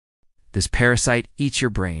This parasite eats your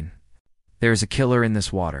brain. There is a killer in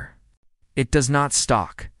this water. It does not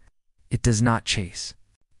stalk. It does not chase.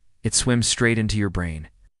 It swims straight into your brain.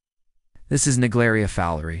 This is Naegleria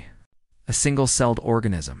fowleri, a single-celled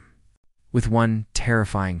organism with one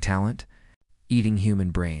terrifying talent: eating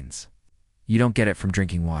human brains. You don't get it from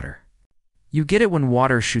drinking water. You get it when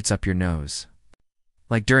water shoots up your nose,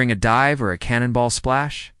 like during a dive or a cannonball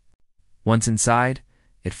splash. Once inside,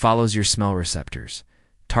 it follows your smell receptors,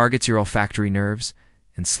 targets your olfactory nerves,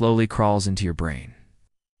 and slowly crawls into your brain.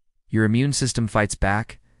 Your immune system fights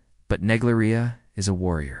back, but Naegleria is a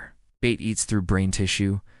warrior. Bait eats through brain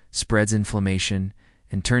tissue, spreads inflammation,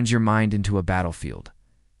 and turns your mind into a battlefield.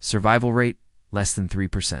 Survival rate, less than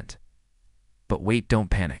 3%. But wait, don't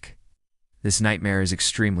panic. This nightmare is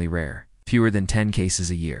extremely rare, fewer than 10 cases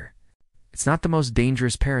a year. It's not the most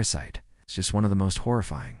dangerous parasite, it's just one of the most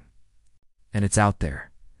horrifying. And it's out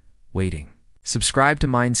there, waiting. Subscribe to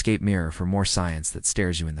Mindscape Mirror for more science that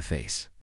stares you in the face.